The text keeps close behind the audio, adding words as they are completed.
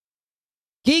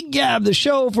Gig Gab, the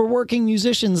show for working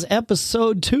musicians,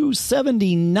 episode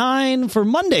 279 for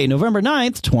Monday, November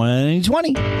 9th,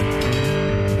 2020.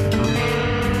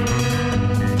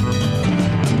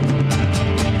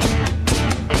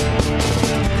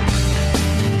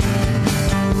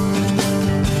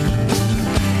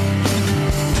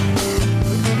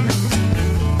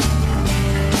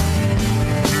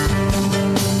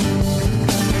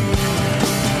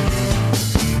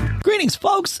 Greetings,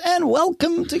 folks, and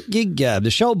welcome to Gig Gab,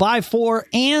 the show by, for,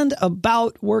 and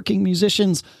about working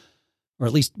musicians, or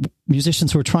at least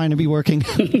musicians who are trying to be working,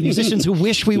 musicians who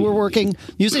wish we were working,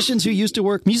 musicians who used to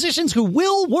work, musicians who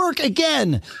will work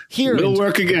again.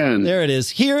 There it is.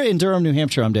 Here in Durham, New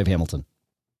Hampshire, I'm Dave Hamilton.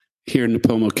 Here in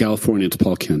Napomo, California, it's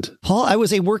Paul Kent. Paul, I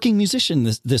was a working musician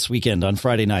this weekend on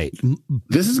Friday night.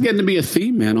 This is getting to be a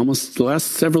theme, man. Almost the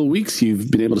last several weeks, you've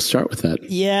been able to start with that.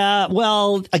 Yeah,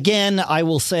 well, again, I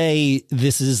will say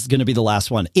this is going to be the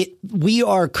last one. We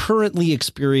are currently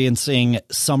experiencing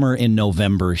summer in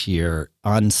November here.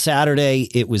 On Saturday,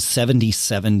 it was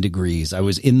 77 degrees. I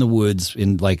was in the woods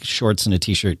in like shorts and a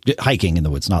t-shirt, hiking in the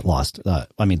woods, not lost. Sort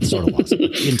of lost,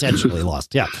 intentionally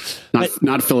lost. Yeah.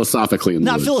 Not philosophically in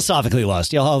the woods. Philosophically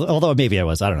lost. Yeah, although maybe I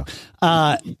was, I don't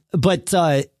know.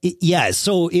 Yeah,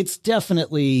 so it's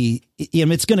definitely,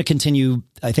 it's going to continue,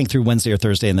 I think, through Wednesday or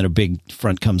Thursday, and then a big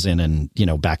front comes in and,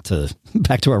 back to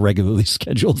our regularly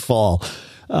scheduled fall.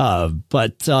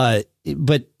 But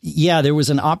yeah, there was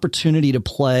an opportunity to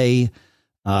play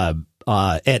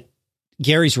at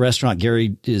Gary's restaurant.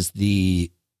 Gary is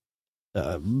the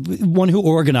one who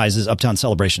organizes Uptown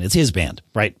Celebration. It's his band,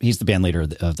 right? He's the band leader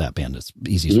of that band. It's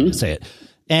the easiest way to say it.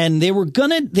 And they were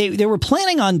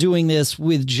planning on doing this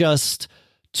with just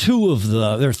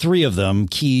three of them,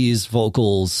 keys,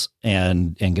 vocals,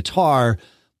 and guitar.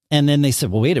 And then they said,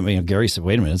 well, wait a minute. Gary said,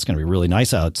 wait a minute, it's going to be really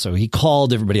nice out. So he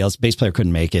called everybody else. Bass player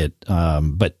couldn't make it.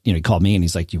 But he called me and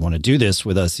he's like, do you want to do this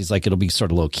with us? He's like, it'll be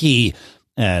sort of low key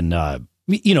and,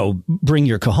 bring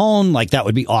your cajon. Like, that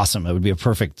would be awesome. It would be a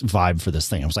perfect vibe for this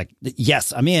thing. I was like,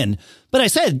 yes, I'm in. But I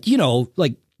said,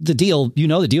 like the deal,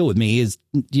 the deal with me is,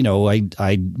 I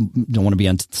don't want to be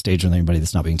on stage with anybody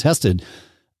that's not being tested.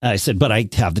 I said, but I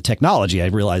have the technology. I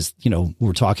realized,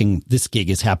 we're talking, this gig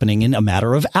is happening in a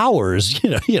matter of hours,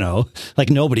 like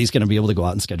nobody's going to be able to go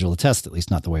out and schedule a test, at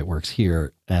least not the way it works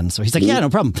here. And so he's like, yeah, no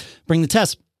problem. Bring the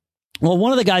test. Well,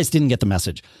 one of the guys didn't get the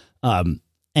message.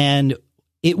 And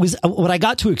it was, what I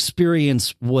got to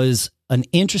experience was an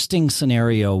interesting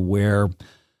scenario where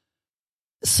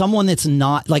someone that's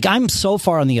not, like, I'm so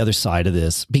far on the other side of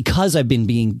this because I've been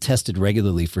being tested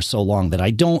regularly for so long that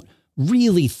I don't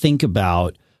really think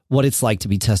about what it's like to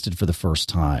be tested for the first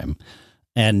time.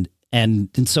 And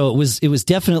so it was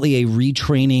definitely a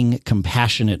retraining,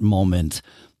 compassionate moment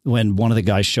when one of the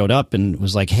guys showed up and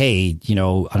was like, hey, I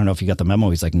don't know if you got the memo.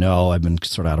 He's like, no, I've been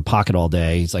sort of out of pocket all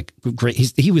day. He's like, great.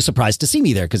 He was surprised to see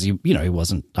me there because I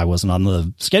wasn't on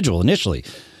the schedule initially.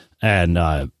 And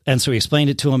so he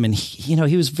explained it to him and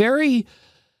he was very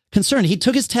concerned. He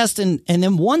took his test and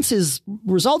then once his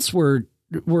results were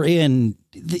in,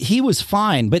 he was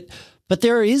fine. But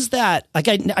there is that, like,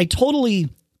 I totally,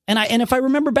 and if I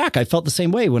remember back, I felt the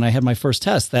same way when I had my first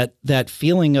test, that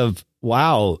feeling of,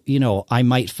 wow, I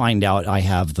might find out I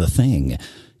have the thing,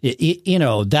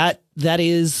 that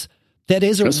is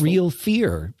a real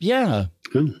fear. Yeah.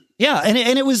 Yeah.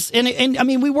 And it was, and I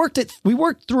mean, we worked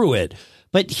through it,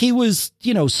 but he was,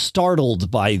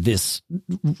 startled by this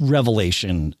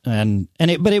revelation again,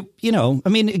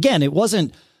 he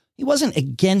wasn't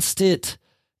against it.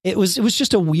 It was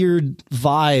just a weird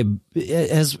vibe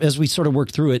as we sort of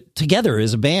worked through it together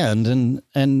as a band,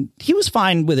 and he was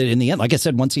fine with it in the end. Like I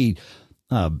said, once he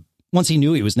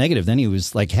knew he was negative, then he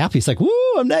was like happy. He's like, "Woo,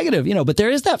 I'm negative," But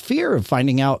there is that fear of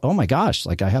finding out. Oh my gosh,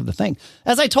 like I have the thing.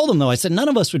 As I told him though, I said none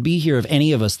of us would be here if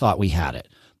any of us thought we had it.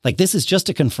 Like, this is just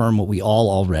to confirm what we all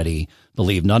already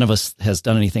believe. None of us has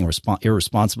done anything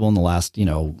irresponsible in the last, 3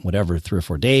 or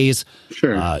 4 days.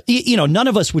 Sure. None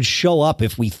of us would show up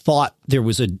if we thought there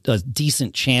was a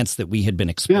decent chance that we had been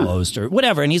exposed or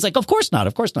whatever. And he's like, of course not.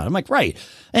 Of course not. I'm like, right.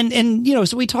 And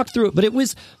so we talked through it, but it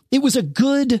was a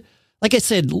good, like I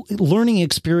said, learning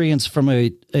experience from a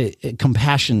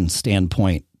compassion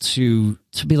standpoint to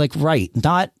be like, right.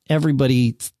 Not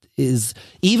everybody is,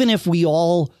 even if we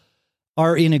all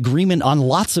are in agreement on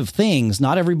lots of things,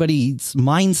 not everybody's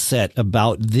mindset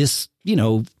about this,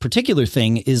 particular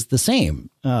thing is the same.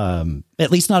 At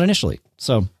least not initially.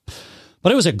 So,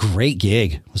 but it was a great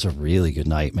gig. It was a really good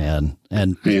night, man.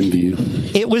 And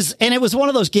it was one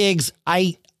of those gigs.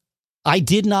 I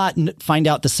did not find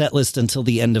out the set list until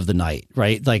the end of the night,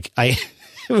 right? Like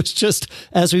It was just,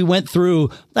 as we went through,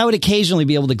 I would occasionally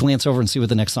be able to glance over and see what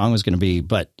the next song was going to be,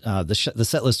 but the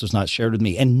set list was not shared with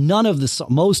me. And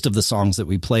most of the songs that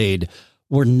we played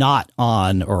were not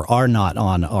on or are not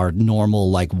on our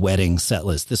normal like wedding set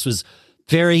list. This was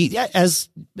very, as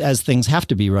things have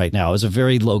to be right now, it was a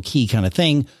very low key kind of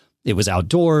thing. It was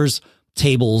outdoors.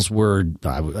 Tables were,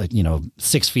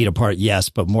 6 feet apart, yes,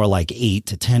 but more like 8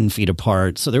 to 10 feet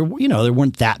apart. So there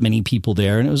weren't that many people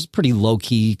there, and it was pretty low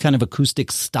key, kind of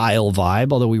acoustic style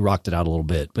vibe, although we rocked it out a little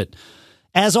bit. But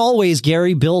as always,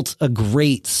 Gary built a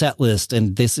great set list,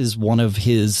 and this is one of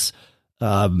his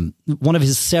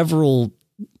several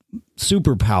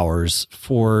superpowers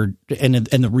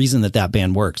and the reason that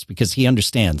band works, because he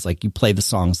understands, like, you play the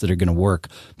songs that are going to work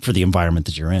for the environment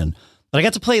that you're in. But I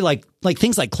got to play like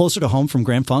things like Closer to Home from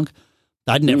Grand Funk.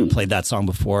 I'd never played that song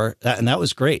before, and that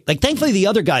was great. Like, thankfully, the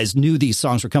other guys knew these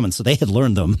songs were coming, so they had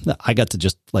learned them. I got to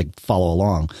just like follow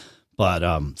along. But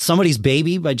Somebody's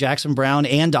Baby by Jackson Browne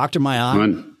and Dr. Mayat.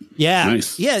 Fun. Yeah,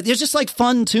 nice. Yeah, there's just like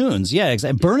fun tunes. Yeah,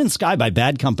 exactly. Burning Sky by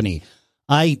Bad Company.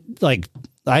 I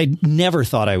never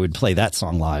thought I would play that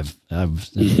song live.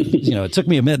 It took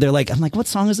me a minute. I'm like, what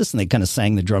song is this? And they kind of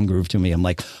sang the drum groove to me. I'm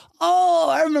like, oh,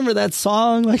 I remember that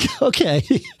song. Like, okay,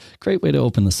 great way to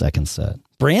open the second set.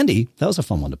 Brandy, that was a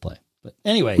fun one to play. But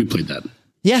anyway, we played that.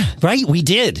 Yeah, right. We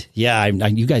did. Yeah,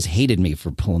 you guys hated me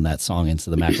for pulling that song into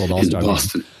the Macworld All-Star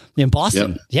Boston. In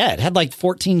Boston. Yep. Yeah, it had like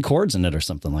 14 chords in it or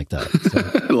something like that. So.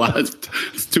 A lot.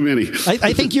 It's too many.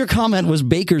 I think your comment was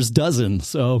Baker's dozen.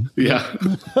 So yeah.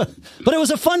 But it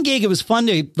was a fun gig. It was fun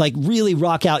to like really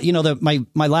rock out. My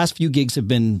last few gigs have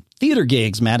been theater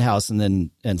gigs, Madhouse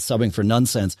and subbing for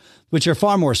Nonsense, which are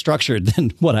far more structured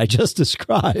than what I just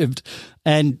described.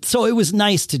 And so it was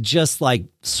nice to just like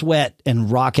sweat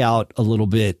and rock out a little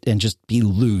bit and just be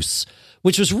loose,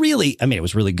 which was really, it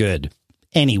was really good.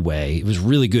 Anyway, it was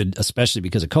really good, especially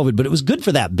because of COVID, but it was good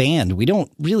for that band. We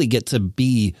don't really get to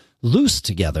be loose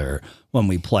together when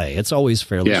we play. It's always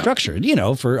fairly structured,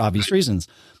 for obvious reasons.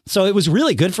 So it was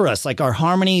really good for us. Like, our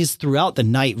harmonies throughout the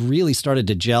night really started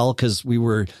to gel because we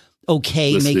were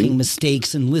making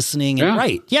mistakes and listening. And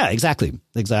right. Yeah, exactly.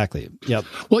 Yep.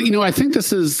 Well, I think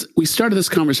we started this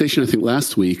conversation, I think,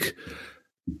 last week.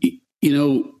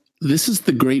 This is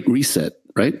the Great Reset,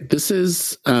 right? This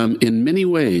is, in many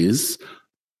ways,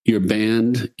 your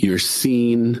band, your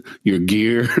scene, your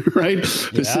gear, right? Yeah.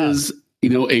 This is,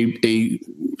 a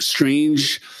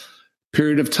strange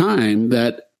period of time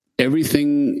that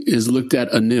everything is looked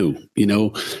at anew,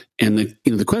 and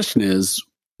the question is,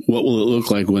 what will it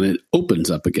look like when it opens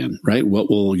up again, right?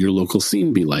 What will your local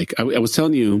scene be like? I was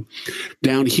telling you,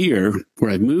 down here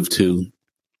where I've moved to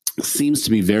seems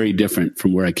to be very different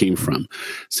from where I came from.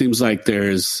 Seems like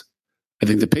I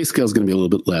think the pay scale is going to be a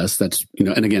little bit less. That's,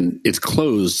 and again, it's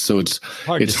closed. So it's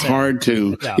hard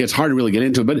to really get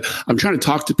into it. But I'm trying to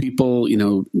talk to people,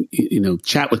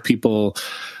 chat with people,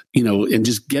 and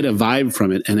just get a vibe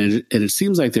from it. And it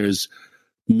seems like there's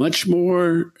much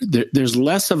more, there's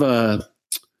less of a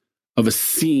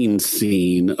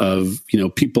scene of,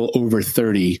 people over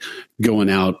 30 going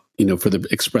out, for the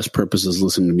express purposes,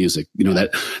 listening to music,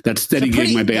 that steady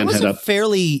gig my band had up.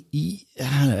 Fairly,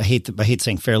 I hate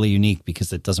saying fairly unique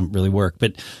because it doesn't really work,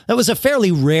 but that was a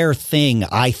fairly rare thing,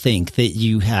 I think, that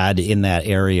you had in that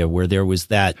area where there was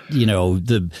that,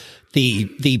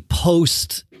 the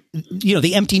post,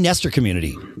 the empty nester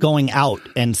community going out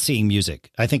and seeing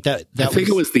music. I think it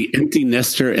was the empty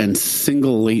nester and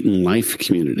single late in life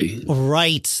community.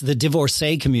 Right. The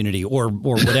divorcee community or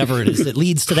whatever it is that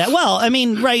leads to that. Well,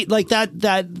 right. Like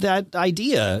that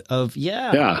idea of,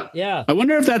 yeah. I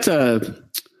wonder if that's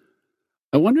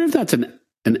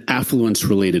an affluence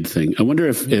related thing. I wonder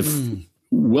if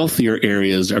wealthier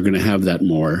areas are going to have that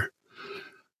more.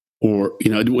 Or,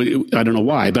 I don't know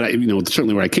why, but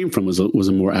certainly where I came from was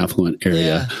a more affluent area.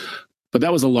 Yeah. But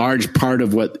that was a large part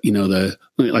of what,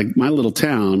 like my little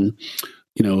town,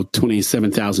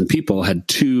 27,000 people had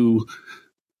 2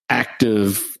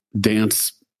 active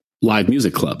dance live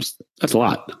music clubs. That's a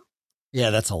lot.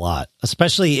 Yeah, that's a lot,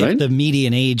 especially if the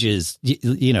median age is,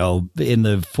 in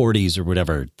the 40s or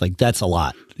whatever. Like, that's a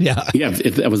lot. Yeah. Yeah.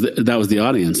 If that was the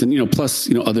audience, and, plus,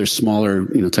 other smaller,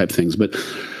 type things. But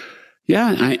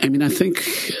yeah, I think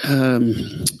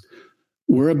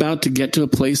we're about to get to a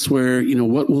place where,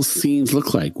 what will scenes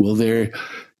look like? Will there,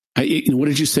 what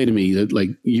did you say to me that, like,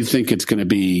 you think it's going to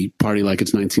be party like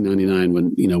it's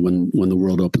 1999 when the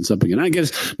world opens up again? I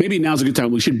guess maybe now's a good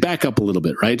time. We should back up a little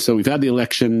bit, right? So we've had the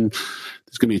election.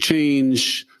 There's going to be a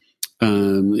change.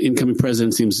 The incoming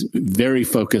president seems very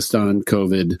focused on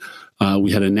COVID.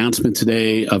 We had an announcement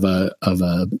today of a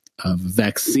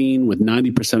vaccine with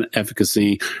 90%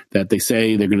 efficacy that they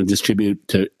say they're going to distribute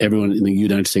to everyone in the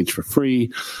United States for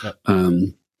free. Yep.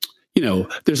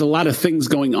 There's a lot of things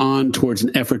going on towards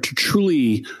an effort to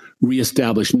truly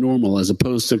reestablish normal, as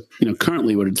opposed to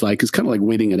currently what it's like is kind of like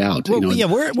waiting it out. Well, yeah,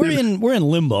 we're in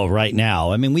limbo right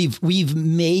now. I mean, we've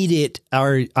made it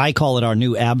I call it our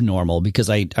new abnormal, because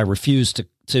I refuse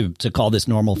to call this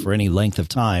normal for any length of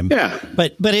time. Yeah,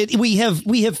 but we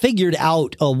have figured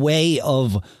out a way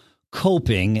of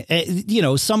coping.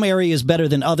 Some areas better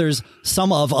than others,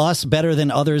 some of us better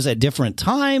than others at different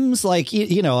times. Like,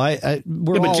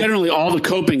 but generally all the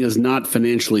coping is not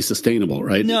financially sustainable,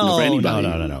 right? No, for anybody.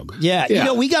 No.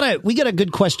 Yeah. We got a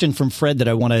good question from Fred that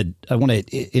I want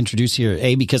to introduce here.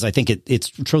 A, because I think it's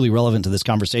truly relevant to this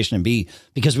conversation, and B,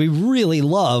 because we really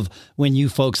love when you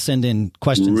folks send in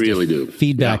questions. Really do.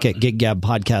 Feedback at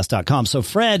giggabpodcast.com. So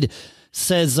Fred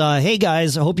says, hey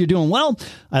guys, I hope you're doing well.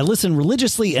 I listen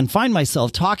religiously and find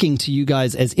myself talking to you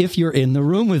guys as if you're in the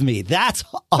room with me. That's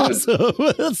awesome.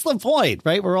 That's the point,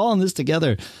 right? We're all in this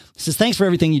together. He says, thanks for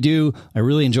everything you do. I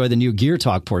really enjoy the new Gear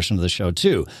Talk portion of the show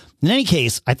too. In any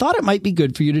case, I thought it might be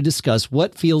good for you to discuss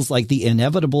what feels like the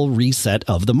inevitable reset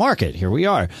of the market. Here we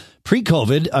are.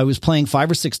 Pre-COVID, I was playing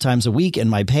 5 or 6 times a week and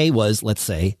my pay was, let's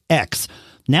say, X.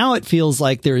 Now it feels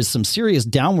like there is some serious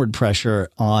downward pressure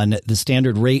on the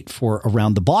standard rate for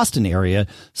around the Boston area,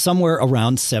 somewhere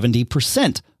around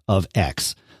 70% of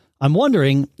X. I'm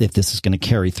wondering if this is going to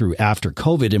carry through after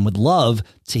COVID, and would love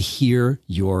to hear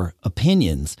your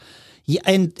opinions. Yeah,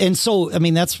 and so, I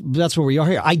mean, that's where we are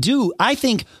here. I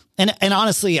think, and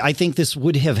honestly, I think this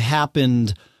would have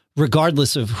happened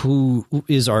regardless of who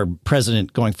is our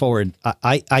president going forward.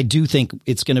 I do think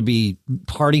it's going to be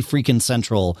party freaking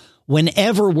central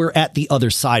whenever we're at the other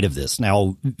side of this.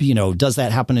 Now, does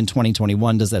that happen in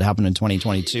 2021? Does that happen in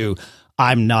 2022?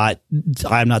 I'm not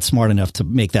smart enough to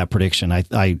make that prediction.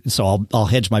 So I'll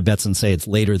hedge my bets and say it's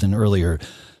later than earlier.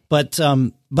 But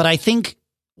I think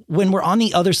when we're on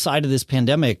the other side of this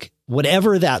pandemic,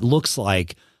 whatever that looks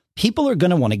like, people are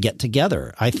going to want to get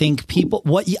together. I think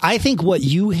what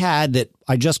you had that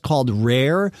I just called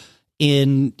rare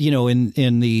in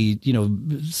the,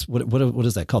 what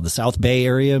is that called? The South Bay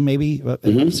area, maybe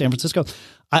San Francisco.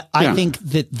 I think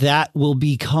that will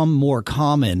become more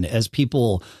common as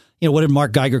people, what did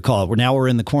Mark Geiger call it? We're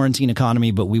in the quarantine economy,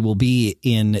 but we will be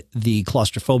in the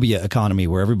claustrophobia economy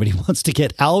where everybody wants to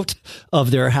get out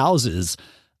of their houses.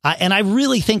 And I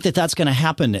really think that that's going to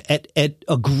happen at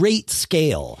a great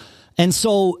scale. And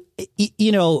so,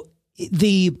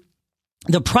 the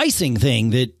pricing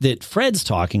thing that Fred's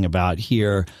talking about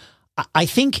here, I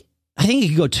think it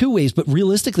could go 2 ways, but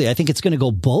realistically, I think it's going to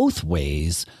go both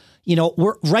ways.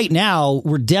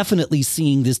 We're definitely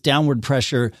seeing this downward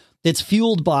pressure that's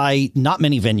fueled by not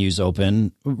many venues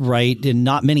open, right? And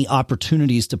not many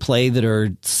opportunities to play that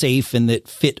are safe and that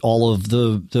fit all of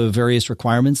the various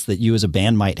requirements that you as a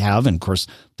band might have. And of course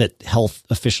that health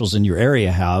officials in your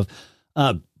area have.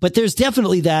 But there's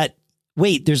definitely that,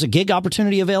 wait, there's a gig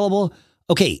opportunity available.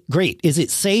 Okay, great. Is it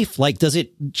safe? Like, does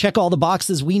it check all the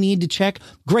boxes we need to check?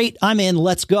 Great. I'm in.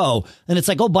 Let's go. And it's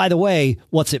like, oh, by the way,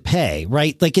 what's it pay?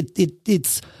 Right? Like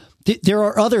there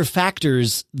are other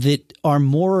factors that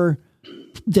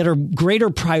are greater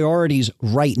priorities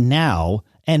right now.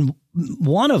 And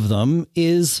one of them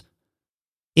is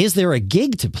there a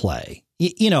gig to play?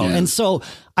 And so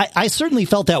I certainly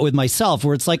felt that with myself,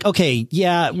 where it's like, okay,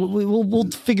 yeah, we'll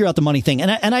figure out the money thing.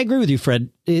 And I agree with you, Fred.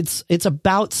 It's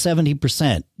about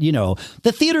 70%.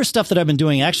 The theater stuff that I've been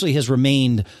doing actually has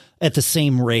remained at the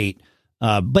same rate.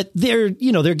 But they're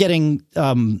getting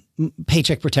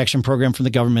paycheck protection program from the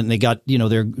government, and they got,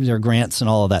 their grants and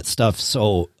all of that stuff.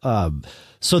 So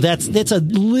that's a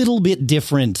little bit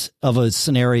different of a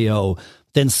scenario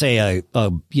than say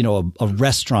a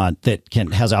restaurant that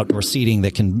has outdoor seating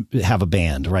that can have a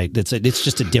band, right? It's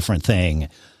just a different thing.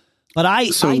 But I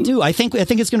think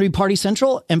it's going to be party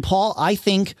central. And Paul, I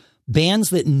think bands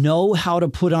that know how to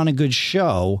put on a good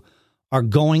show are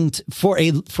going to, for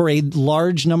a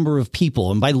large number of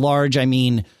people. And by large, I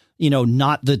mean,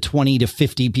 not the 20 to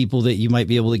 50 people that you might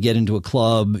be able to get into a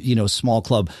club, small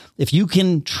club. If you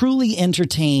can truly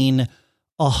entertain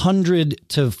 100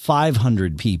 to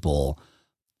 500 people,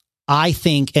 I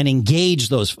think, and engage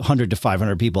those 100 to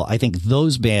 500 people, I think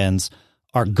those bands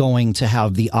are going to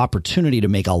have the opportunity to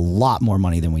make a lot more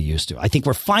money than we used to. I think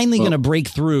we're finally going to break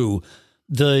through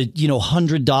the,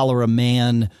 $100 a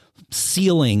man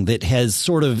ceiling that has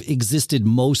sort of existed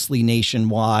mostly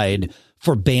nationwide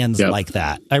for bands like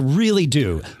that. I really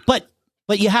do. But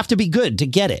you have to be good to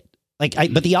get it.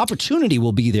 But the opportunity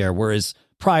will be there, whereas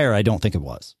prior, I don't think it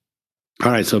was.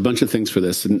 All right, so a bunch of things for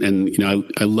this, and you know,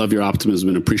 I love your optimism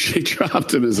and appreciate your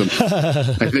optimism.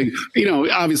 I think, you know,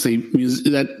 obviously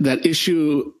that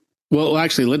issue. Well,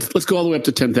 actually, let's go all the way up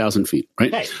to 10,000 feet,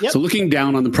 right? Okay, yep. So looking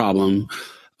down on the problem,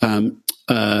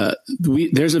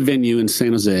 there's a venue in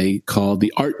San Jose called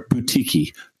the Art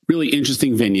Boutique. Really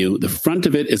interesting venue. The front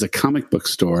of it is a comic book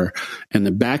store, and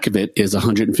the back of it is a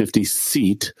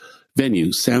 150-seat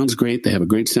venue. Sounds great. They have a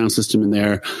great sound system in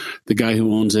there. The guy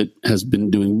who owns it has been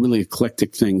doing really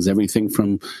eclectic things, everything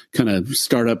from kind of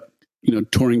startup, you know,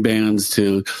 touring bands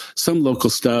to some local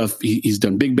stuff. He's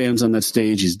done big bands on that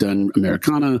stage. He's done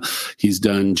Americana. He's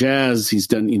done jazz. He's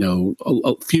done, you know,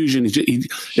 fusion.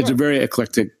 It's a very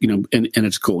eclectic, you know, and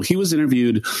it's cool. He was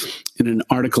interviewed in an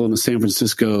article in the San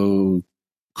Francisco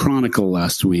Chronicle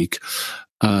last week.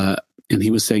 And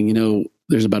he was saying, you know,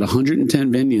 there's about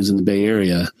 110 venues in the Bay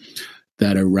Area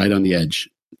that are right on the edge.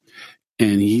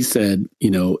 And he said,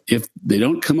 you know, if they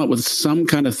don't come up with some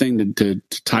kind of thing to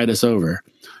tide us over,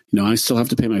 you know, I still have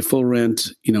to pay my full rent,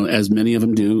 you know, as many of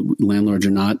them do. Landlords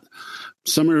are not.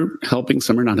 Some are helping,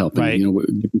 some are not helping, right. You know,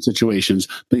 different situations,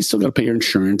 but you still got to pay your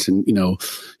insurance. And, you know,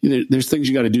 there's things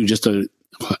you got to do just to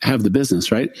have the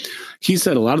business, right? He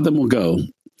said a lot of them will go.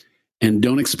 And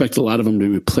don't expect a lot of them to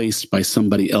be replaced by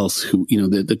somebody else who, you know,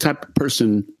 the type of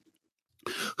person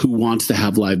who wants to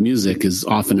have live music is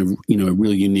often a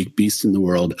really unique beast in the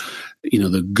world. You know,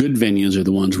 the good venues are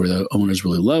the ones where the owners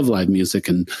really love live music.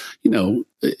 And, you know,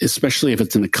 especially if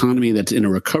it's an economy that's in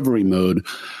a recovery mode,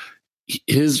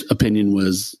 his opinion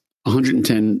was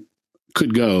 110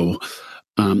 could go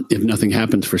if nothing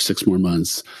happens for 6 more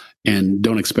months. And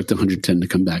don't expect 110 to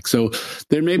come back. So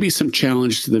there may be some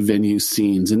challenge to the venue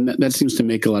scenes. And that seems to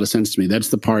make a lot of sense to me. That's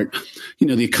the part, you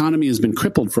know, the economy has been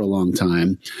crippled for a long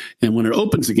time. And when it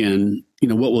opens again, you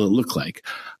know, what will it look like?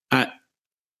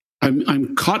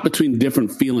 I'm caught between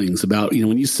different feelings about, you know,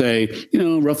 when you say, you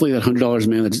know, roughly that $100,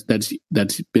 man,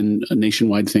 that's been a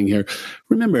nationwide thing here.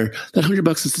 Remember that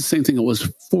 $100 is the same thing it was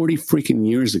 40 freaking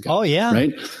years ago. Oh yeah.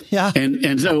 Right. Yeah.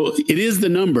 And so it is the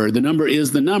number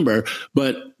is the number,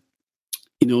 but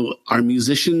you know, are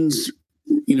musicians,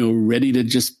 you know, ready to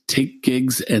just take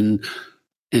gigs and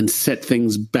set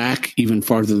things back even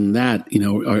farther than that? You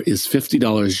know, or is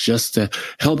 $50 just to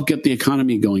help get the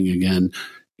economy going again?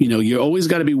 You know, you always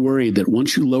got to be worried that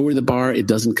once you lower the bar, it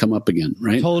doesn't come up again,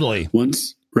 right? Totally.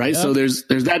 Right. Yep. So there's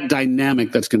that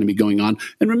dynamic that's going to be going on.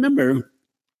 And remember,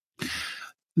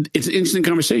 it's an interesting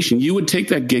conversation. You would take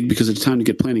that gig because it's time to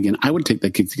get playing again. I would take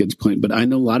that gig to get playing, but I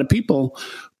know a lot of people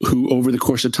who, over the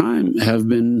course of time, have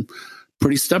been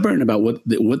pretty stubborn about what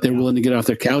they're willing to get off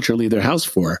their couch or leave their house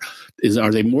for.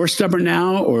 Are they more stubborn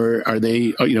now, or are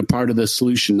they, you know, part of the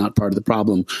solution, not part of the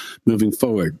problem, moving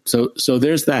forward? So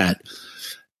there's that.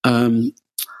 I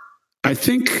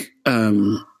think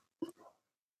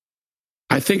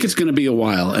it's going to be a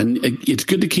while, and it's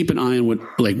good to keep an eye on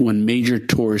when major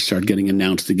tours start getting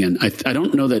announced again. I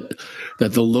don't know that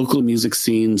the local music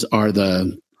scenes are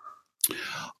the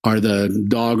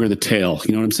dog or the tail.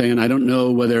 You know what I'm saying? I don't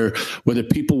know whether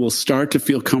people will start to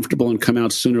feel comfortable and come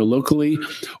out sooner locally,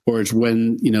 or it's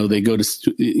when, you know, they go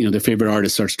to, you know, their favorite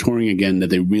artist starts touring again that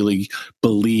they really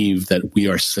believe that we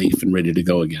are safe and ready to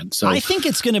go again. So I think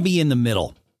it's going to be in the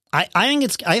middle. I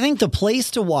think the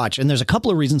place to watch, and there's a couple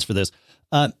of reasons for this.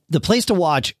 The place to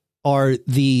watch are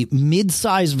the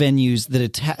mid-sized venues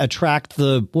that attract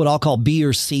the what I'll call B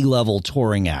or C level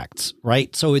touring acts,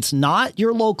 right? So it's not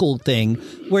your local thing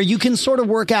where you can sort of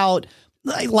work out,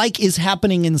 like is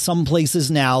happening in some places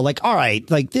now, like, all right,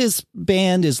 like this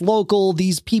band is local.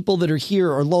 These people that are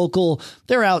here are local.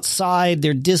 They're outside,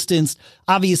 they're distanced.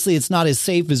 Obviously, it's not as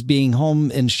safe as being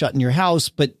home and shut in your house,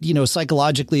 but, you know,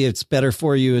 psychologically it's better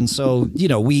for you. And so, you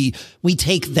know, we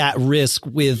take that risk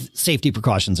with safety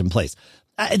precautions in place.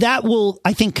 That will,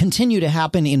 I think, continue to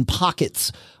happen in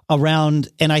pockets around,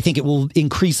 and I think it will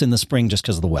increase in the spring just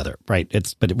because of the weather, right?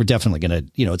 But we're definitely going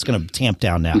to, you know, it's going to tamp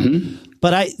down now. Mm-hmm.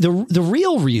 But the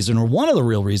real reason, or one of the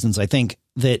real reasons I think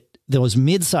that those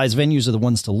mid-sized venues are the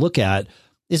ones to look at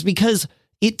is because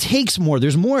it takes more.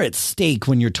 There's more at stake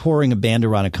when you're touring a band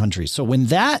around a country. So when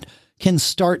that can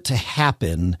start to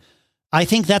happen, I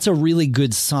think that's a really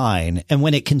good sign. And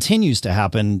when it continues to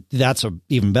happen, that's a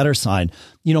even better sign.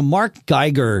 You know, Mark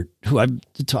Geiger, who I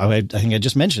think I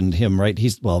just mentioned him, right?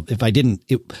 If I didn't,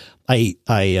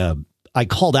 I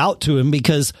called out to him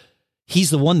because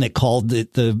he's the one that called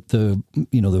the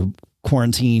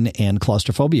quarantine and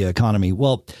claustrophobia economy.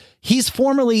 Well, he's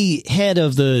formerly head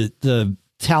of the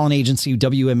talent agency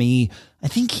WME. I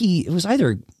think it was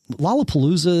either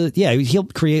Lollapalooza. Yeah, he'll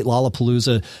create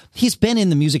Lollapalooza. He's been in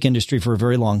the music industry for a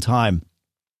very long time,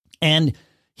 and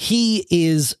he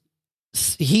is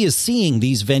seeing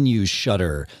these venues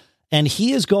shutter, and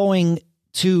he is going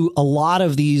to a lot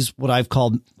of these what I've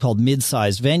called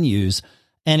mid-sized venues,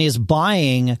 and is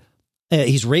buying.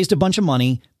 He's raised a bunch of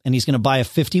money, and he's going to buy a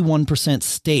 51%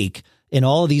 stake in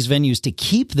all of these venues to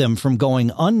keep them from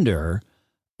going under.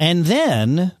 And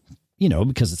then,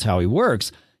 because it's how he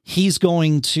works, he's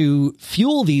going to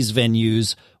fuel these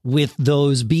venues with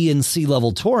those B and C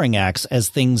level touring acts as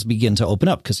things begin to open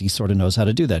up, because he sort of knows how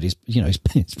to do that. He's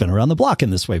been around the block in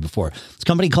this way before. It's a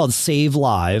company called Save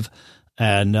Live.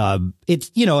 And it's,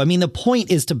 the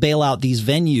point is to bail out these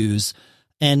venues,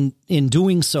 and in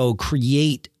doing so,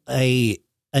 create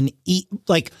in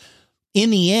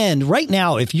the end, right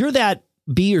now, if you're that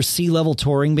B or C level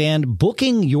touring band,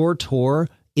 booking your tour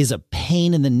is a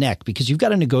pain in the neck, because you've got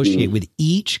to negotiate with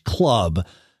each club.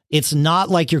 It's not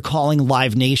like you're calling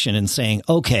Live Nation and saying,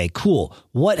 okay, cool,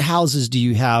 what houses do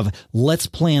you have? Let's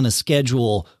plan a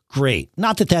schedule. Great.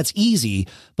 Not that that's easy,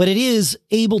 but it is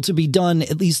able to be done,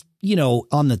 at least,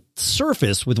 on the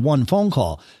surface, with one phone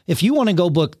call. If you want to go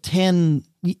book 10,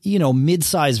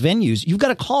 mid-sized venues, you've got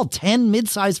to call 10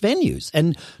 mid-sized venues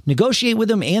and negotiate with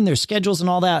them and their schedules and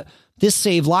all that. This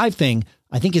Save Live thing,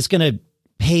 I think, is going to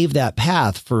pave that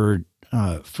path for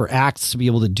acts to be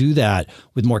able to do that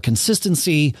with more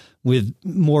consistency, with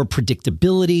more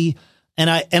predictability, and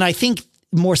I think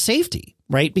more safety,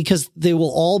 right? Because they will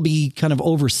all be kind of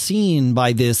overseen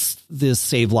by this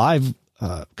Save Live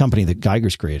company that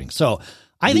Geiger's creating. So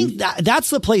I think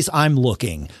that's the place I'm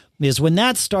looking, is when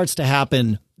that starts to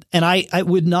happen. And I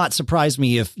would not surprise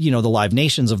me if, the Live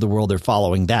Nations of the world are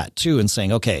following that too, and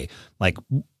saying, okay, like,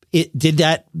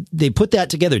 they put that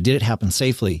together. Did it happen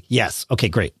safely? Yes. Okay,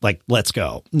 great. Like, let's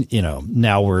go.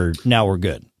 Now we're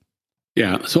good.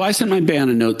 Yeah. So I sent my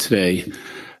band a note today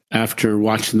after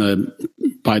watching the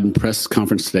Biden press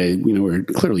conference today, where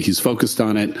clearly he's focused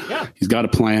on it. Yeah. He's got a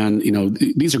plan.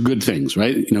 These are good things,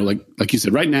 right? Like you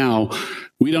said, right now,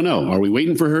 we don't know. Are we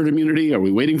waiting for herd immunity? Are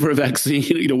we waiting for a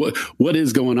vaccine? What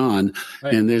is going on?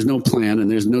 Right. And there's no plan,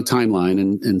 and there's no timeline.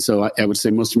 And so I would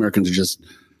say most Americans are just,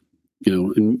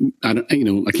 and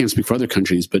I can't speak for other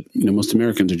countries, but, most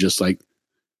Americans are just like,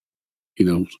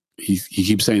 he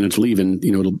keeps saying it's leaving,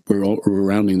 we're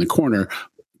rounding the corner.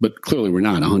 But clearly we're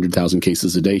not 100,000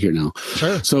 cases a day here now.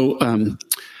 Sure.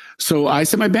 So I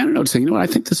sent my band a note saying, I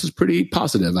think this is pretty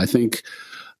positive. I think,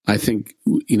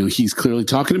 he's clearly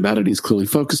talking about it. He's clearly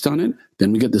focused on it.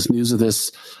 Then we get this news of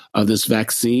this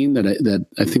vaccine that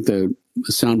I think the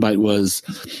soundbite was,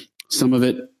 some of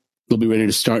it will be ready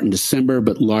to start in December,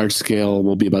 but large scale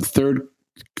will be about third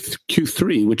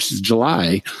Q3, which is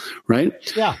July. Right.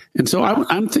 Yeah. And so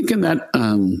I'm thinking that,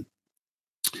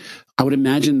 I would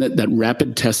imagine that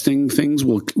rapid testing things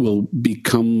will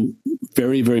become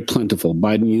very, very plentiful.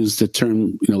 Biden used the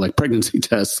term, like pregnancy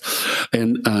tests,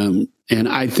 and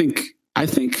I think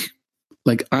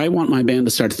like I want my band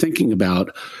to start thinking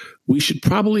about, we should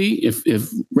probably, if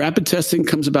rapid testing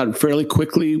comes about fairly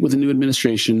quickly with a new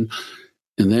administration,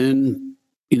 and then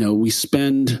we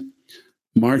spend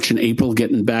March and April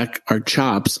getting back our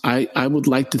chops, I would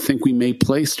like to think we may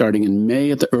play starting in May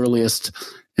at the earliest,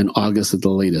 and August at the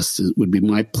latest would be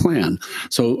my plan.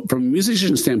 So from a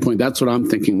musician standpoint, that's what I'm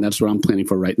thinking. That's what I'm planning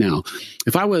for right now.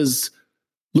 If I was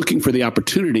looking for the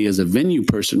opportunity as a venue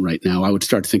person right now, I would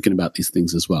start thinking about these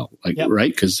things as well.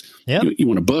 Right? Because you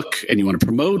want to book, and you want to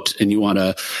promote, and you want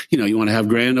to have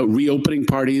grand reopening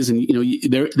parties. And,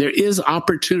 there is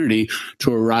opportunity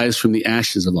to arise from the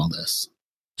ashes of all this.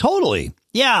 Totally.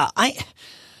 Yeah.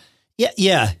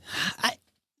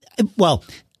 Well,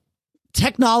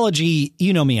 technology,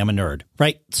 me, I'm a nerd,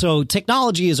 right? So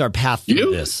technology is our path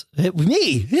through this.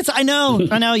 Me, I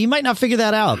know. You might not figure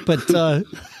that out, but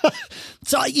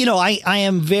so, I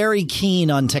am very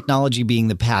keen on technology being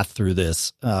the path through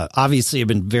this. Obviously, I've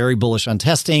been very bullish on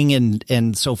testing,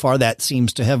 and so far that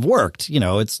seems to have worked.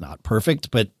 It's not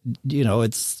perfect, but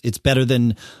it's better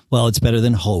than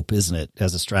hope, isn't it,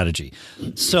 as a strategy?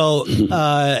 So,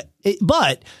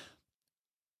 but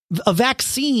a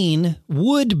vaccine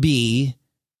would be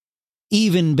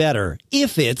even better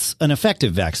if it's an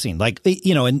effective vaccine. Like,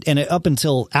 and up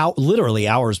until literally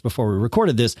hours before we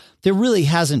recorded this, there really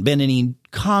hasn't been any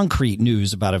concrete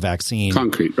news about a vaccine.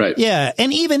 Concrete, right. Yeah.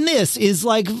 And even this is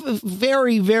like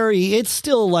very, very, it's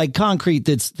still like concrete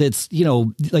that's,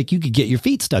 like you could get your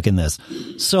feet stuck in this.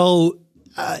 So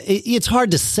it's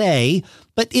hard to say,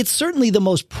 but it's certainly the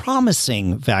most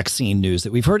promising vaccine news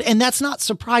that we've heard. And that's not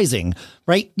surprising,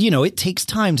 right? It takes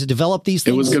time to develop these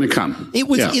things. It was going to come.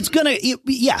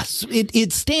 Yes,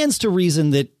 it stands to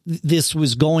reason that this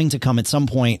was going to come at some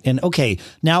point. And okay,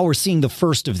 now we're seeing the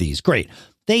first of these. Great.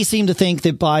 They seem to think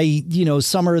that by,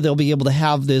 summer, they'll be able to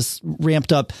have this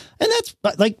ramped up. And that's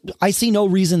like, I see no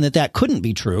reason that couldn't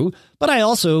be true. But I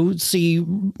also see,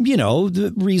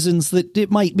 the reasons that it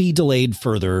might be delayed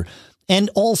further. And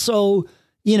also,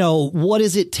 what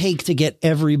does it take to get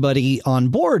everybody on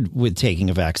board with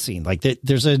taking a vaccine? Like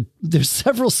there's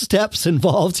several steps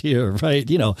involved here, right?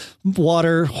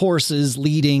 Water, horses,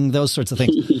 leading, those sorts of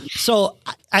things. So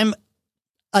I'm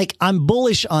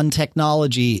bullish on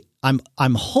technology.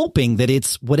 I'm hoping that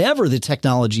it's whatever the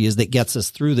technology is that gets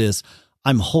us through this.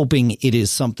 I'm hoping it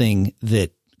is something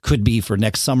that could be for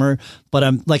next summer.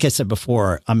 But like I said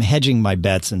before, I'm hedging my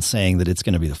bets and saying that it's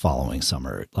going to be the following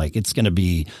summer. Like it's going to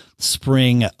be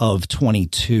spring of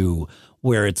 22,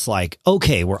 where it's like,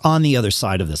 okay, we're on the other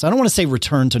side of this. I don't want to say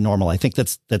return to normal. I think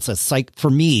that's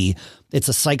for me, it's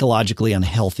a psychologically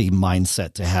unhealthy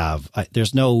mindset to have.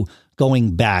 There's no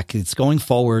going back. It's going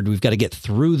forward. We've got to get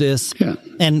through this,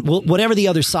 and whatever the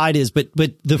other side is. But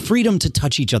the freedom to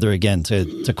touch each other again,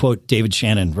 to quote David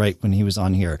Shannon, right when he was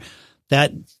on here,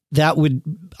 that would,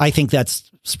 I think that's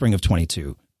spring of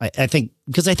 22. I think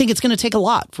because I think it's going to take a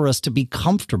lot for us to be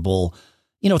comfortable.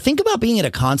 Think about being at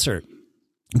a concert,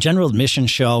 general admission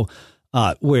show,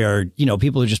 where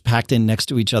people are just packed in next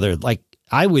to each other. Like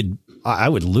I would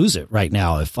lose it right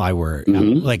now if I were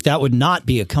like, that would not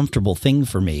be a comfortable thing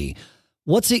for me.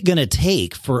 What's it going to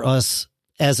take for us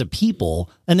as a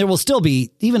people? And there will still be,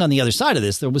 even on the other side of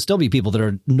this, there will still be people that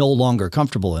are no longer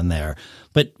comfortable in there.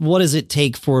 But what does it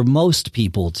take for most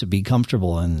people to be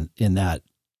comfortable in that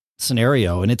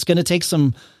scenario? And it's going to take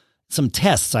some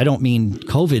tests. I don't mean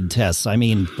COVID tests. I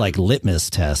mean like litmus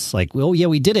tests. Like, well, yeah,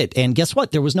 we did it. And guess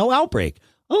what? There was no outbreak.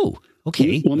 Oh,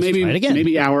 okay. Well,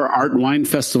 maybe our art and wine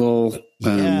festival,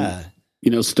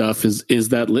 stuff is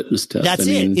that litmus test. That's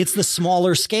it. It's the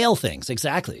smaller scale things.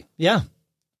 Exactly. Yeah.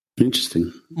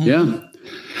 Interesting. Yeah.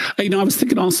 I was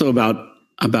thinking also about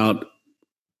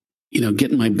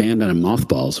getting my band out of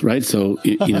mothballs, right? So,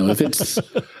 if it's,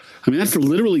 that's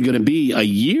literally going to be a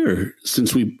year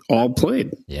since we all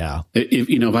played. Yeah.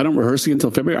 If I don't rehearse again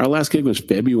until February, our last gig was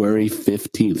February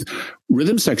 15th.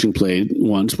 Rhythm section played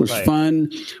once, was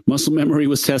fun. Muscle memory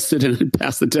was tested and it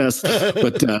passed the test.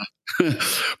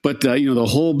 But the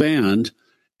whole band.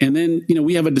 And then,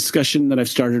 we have a discussion that I've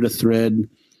started a thread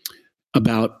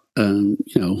about, we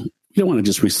don't want to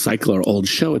just recycle our old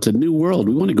show. It's a new world.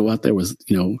 We want to go out there with,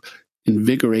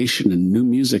 invigoration and new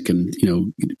music and,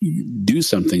 do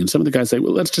something. And some of the guys say,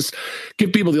 well, let's just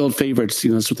give people the old favorites.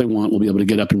 That's what they want. We'll be able to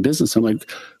get up in business. I'm like,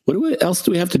 what else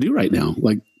do we have to do right now?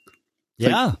 Like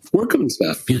work on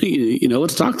stuff,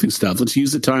 let's talk through stuff. Let's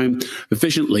use the time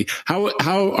efficiently. How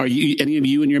are you, any of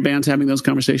you in your bands having those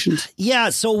conversations? Yeah.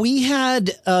 So we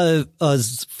had a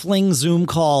Fling Zoom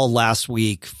call last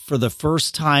week for the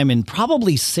first time in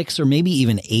probably 6 or maybe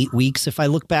even 8 weeks. If I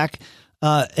look back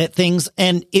at things,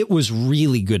 and it was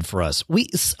really good for us.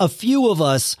 A few of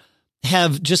us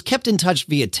have just kept in touch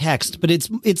via text, but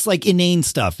it's like inane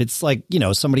stuff. It's like,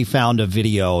 somebody found a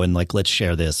video and like, let's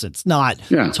share this. It's not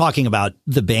talking about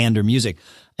the band or music.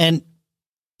 And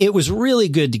it was really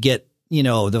good to get,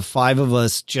 the 5 of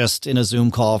us just in a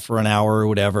Zoom call for an hour or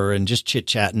whatever, and just chit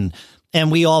chatting. And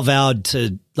we all vowed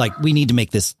to, like, we need to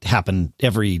make this happen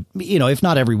every, if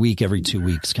not every week, every 2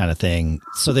 weeks kind of thing,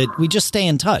 so that we just stay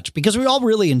in touch, because we all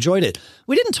really enjoyed it.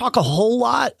 We didn't talk a whole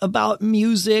lot about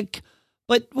music,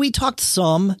 but we talked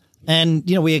some, and,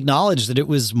 we acknowledged that it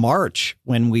was March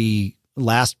when we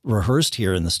last rehearsed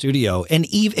here in the studio. And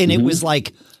it was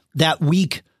like that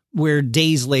week where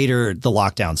days later the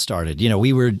lockdown started.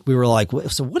 We were like,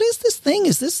 so what is this thing?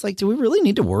 Is this like, do we really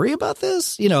need to worry about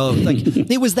this? Like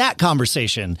it was that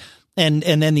conversation. And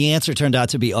then the answer turned out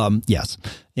to be, yes,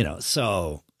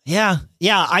 so yeah.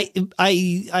 I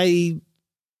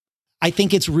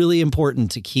think it's really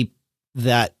important to keep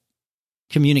that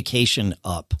communication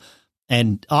up,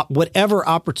 and whatever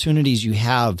opportunities you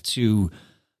have to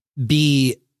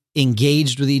be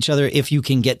engaged with each other, if you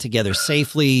can get together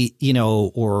safely,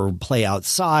 or play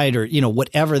outside, or,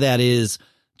 whatever that is,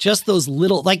 just those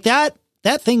little, like that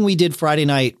thing we did Friday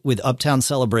night with Uptown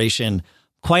Celebration.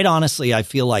 Quite honestly, I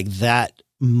feel like that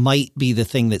might be the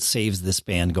thing that saves this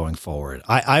band going forward.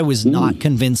 I was not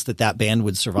convinced that band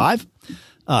would survive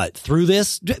through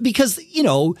this, because,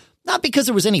 not because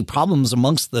there was any problems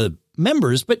amongst the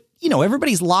members, but,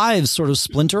 everybody's lives sort of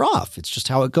splinter off. It's just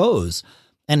how it goes.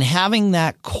 and having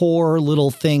that core little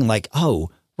thing like,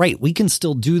 oh, right, we can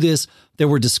still do this. There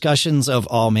were discussions of,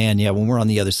 oh man, yeah, when we're on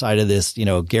the other side of this,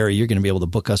 Gary, you're going to be able to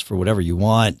book us for whatever you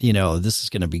want. This is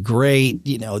going to be great.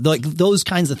 Like those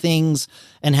kinds of things,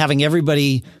 and having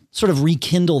everybody sort of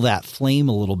rekindle that flame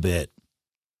a little bit,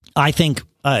 I think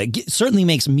certainly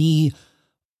makes me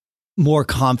more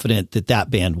confident that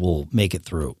band will make it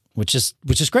through, which is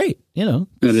great. That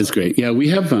is great. Yeah, we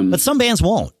have, but some bands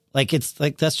won't. Like it's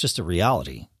like that's just a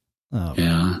reality.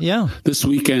 Yeah. This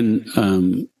weekend,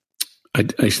 I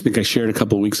think I shared a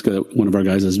couple of weeks ago that one of our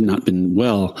guys has not been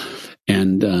well,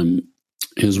 and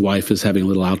his wife is having a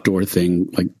little outdoor thing,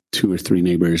 like 2 or 3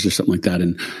 neighbors or something like that,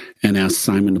 and asked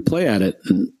Simon to play at it.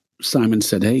 And Simon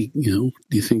said, "Hey, do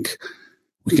you think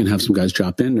we can have some guys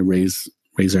drop in to raise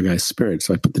our guys' spirits?"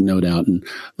 So I put the note out, and it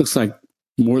looks like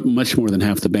much more than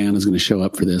half the band is going to show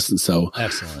up for this. And so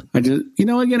excellent. I just,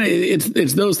 again,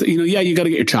 it's those, yeah, you got to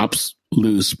get your chops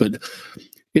loose, but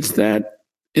it's that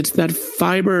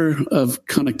fiber of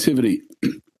connectivity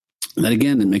that,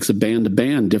 again, it makes a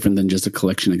band different than just a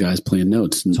collection of guys playing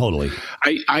notes. And totally.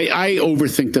 I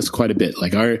overthink this quite a bit.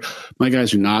 Like my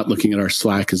guys are not looking at our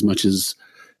Slack as much as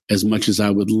I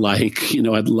would like.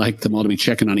 I'd like them all to be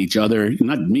checking on each other,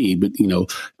 not me, but,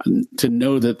 to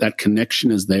know that connection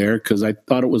is there, because I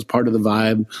thought it was part of the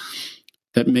vibe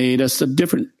that made us a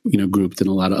different, group than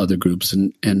a lot of other groups.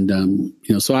 And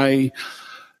so I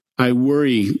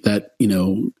worry that,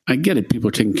 I get it. People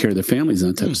are taking care of their families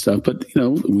and that type of stuff, but,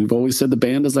 we've always said the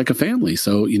band is like a family.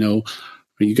 So,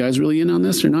 are you guys really in on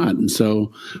this or not? And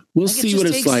so we'll see what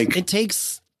it's like. It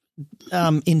takes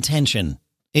intention.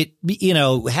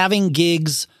 Having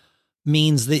gigs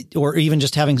means that, or even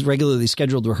just having regularly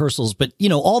scheduled rehearsals, but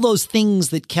all those things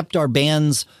that kept our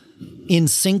bands in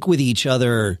sync with each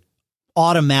other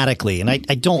automatically. And I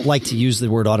don't like to use the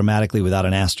word automatically without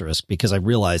an asterisk, because I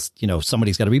realized,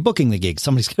 somebody's got to be booking the gig.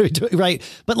 Somebody's got to be doing right.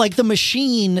 But like the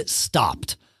machine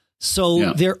stopped.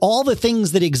 So They're all the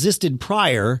things that existed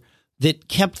prior that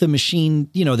kept the machine,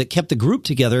 that kept the group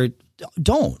together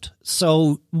don't.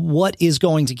 So what is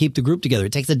going to keep the group together?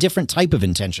 It takes a different type of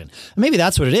intention. And maybe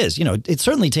that's what it is. It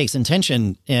certainly takes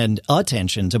intention and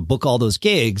attention to book all those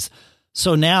gigs.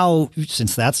 So now,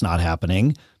 since that's not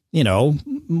happening,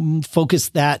 focus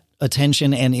that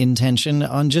attention and intention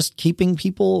on just keeping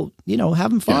people,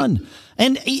 having fun. Yeah.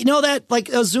 And that like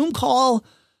a Zoom call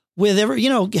with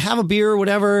have a beer or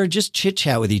whatever, just chit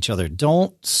chat with each other.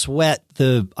 Don't sweat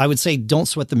the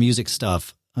music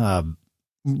stuff.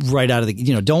 Right out of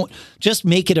the, don't just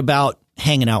make it about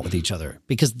hanging out with each other,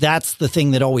 because that's the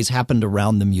thing that always happened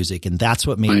around the music. And that's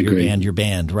what made your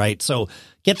band, right? So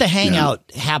get the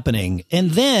hangout happening, and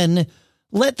then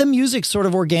let the music sort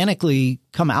of organically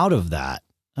come out of that.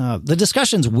 The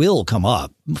discussions will come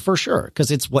up for sure,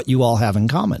 because it's what you all have in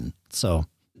common. So,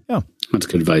 yeah. That's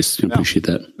good advice. I appreciate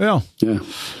that. Yeah. Yeah.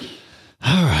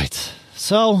 All right.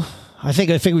 So I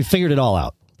think we figured it all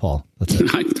out, Paul. That's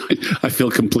it. I feel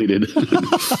completed.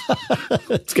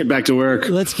 Let's get back to work.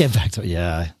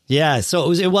 Yeah.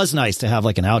 So it was nice to have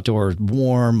like an outdoor,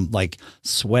 warm, like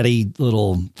sweaty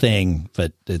little thing.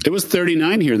 But it was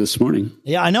 39 here this morning.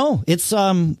 Yeah, I know. It's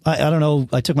I don't know.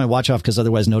 I took my watch off because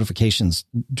otherwise notifications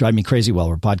drive me crazy while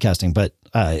we're podcasting. But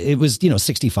it was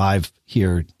 65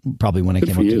 here probably when I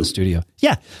came up to the studio.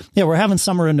 Yeah. We're having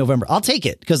summer in November. I'll take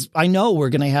it, because I know we're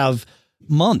going to have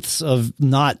months of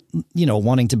not,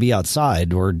 wanting to be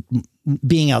outside, or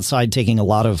being outside taking a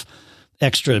lot of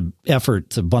extra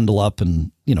effort to bundle up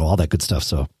and, all that good stuff.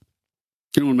 So,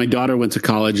 when my daughter went to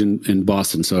college in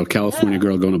Boston, so a California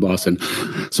girl going to Boston.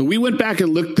 So we went back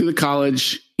and looked through the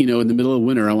college, in the middle of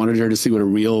winter. I wanted her to see what a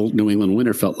real New England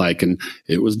winter felt like. And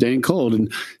it was dang cold.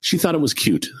 And she thought it was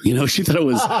cute. She thought it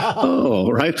was,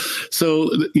 right. So,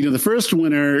 the first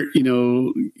winter,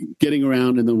 getting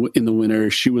around in the winter,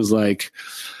 she was like,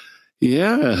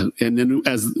 yeah. And then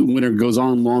as winter goes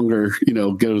on longer,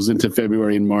 goes into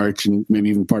February and March and maybe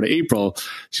even part of April,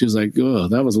 she was like, oh,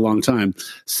 that was a long time.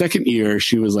 Second year,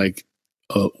 she was like,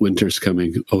 oh, winter's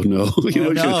coming. Oh no.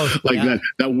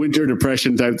 That winter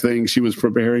depression type thing she was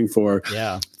preparing for.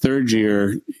 Yeah. Third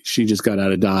year, she just got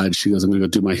out of Dodge. She goes, I'm going to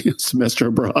go do my semester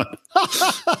abroad.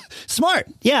 Smart.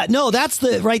 Yeah, no, that's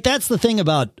the thing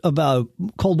about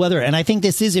cold weather. And I think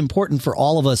this is important for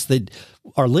all of us that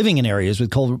are living in areas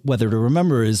with cold weather to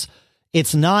remember is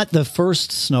it's not the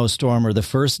first snowstorm or the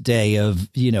first day of,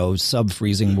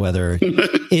 sub-freezing weather.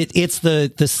 It's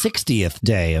the 60th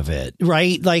day of it,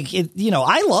 right? Like,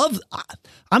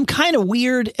 I'm kind of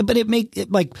weird, but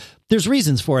there's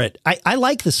reasons for it. I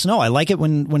like the snow. I like it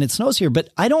when it snows here, but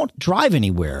I don't drive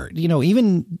anywhere.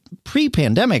 Even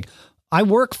pre-pandemic, I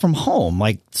work from home.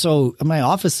 Like, so my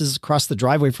office is across the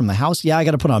driveway from the house. Yeah, I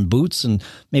got to put on boots and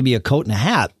maybe a coat and a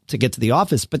hat to get to the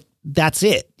office, but that's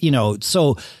it,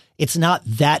 so it's not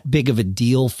that big of a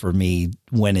deal for me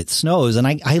when it snows. And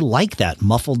I like that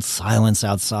muffled silence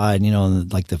outside,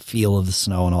 and like the feel of the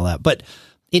snow and all that. But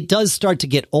it does start to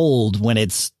get old when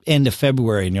it's end of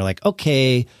February and you're like,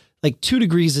 okay, like 2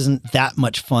 degrees isn't that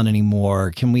much fun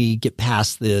anymore. Can we get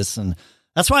past this? And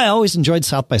that's why I always enjoyed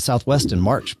South by Southwest in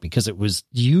March, because it was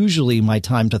usually my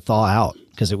time to thaw out,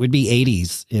 because it would be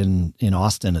 80s in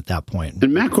Austin at that point.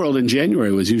 And Macworld in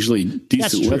January was usually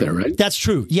decent weather, right? That's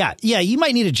true. Yeah. Yeah. You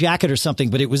might need a jacket or something,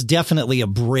 but it was definitely a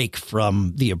break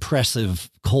from the oppressive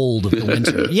cold of the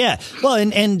winter. Yeah. Well,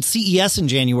 and CES in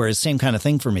January is the same kind of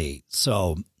thing for me.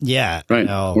 So yeah. Right.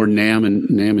 Or NAM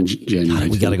in January.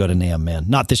 We got to go to NAM, man.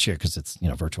 Not this year because it's,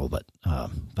 virtual, but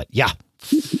yeah.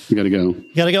 You got to go.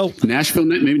 Got to go.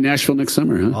 Maybe Nashville next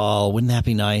summer, huh? Oh, wouldn't that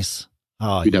be nice?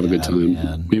 Oh, we'd have a good time.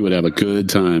 Man. We would have a good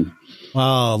time.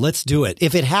 Oh, let's do it.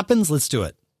 If it happens, let's do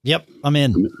it. Yep, I'm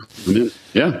in.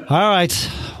 Yeah. All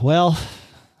right. Well,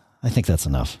 I think that's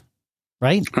enough.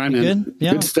 Right? All right, man. Good?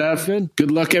 Yeah. Good stuff. Good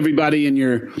luck, everybody, in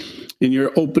your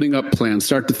opening up plan.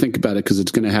 Start to think about it, because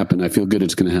it's going to happen. I feel good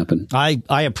it's going to happen.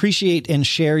 I appreciate and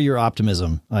share your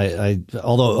optimism.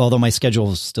 Although my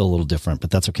schedule is still a little different,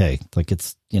 but that's okay. Like,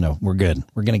 it's, we're good.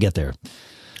 We're going to get there.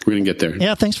 We're going to get there.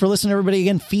 Yeah. Thanks for listening, everybody.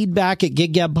 Again, feedback at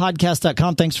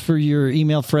giggabpodcast.com. Thanks for your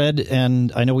email, Fred.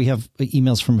 And I know we have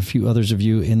emails from a few others of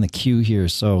you in the queue here.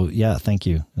 So yeah, thank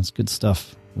you. That's good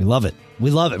stuff. We love it. We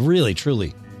love it. Really,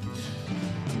 truly.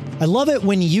 I love it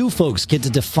when you folks get to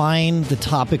define the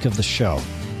topic of the show.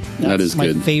 That is my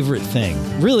good. favorite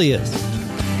thing. Really is.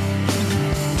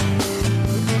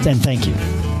 And thank you.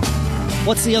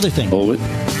 What's the other thing?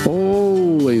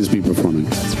 Always be performing.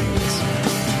 That's right.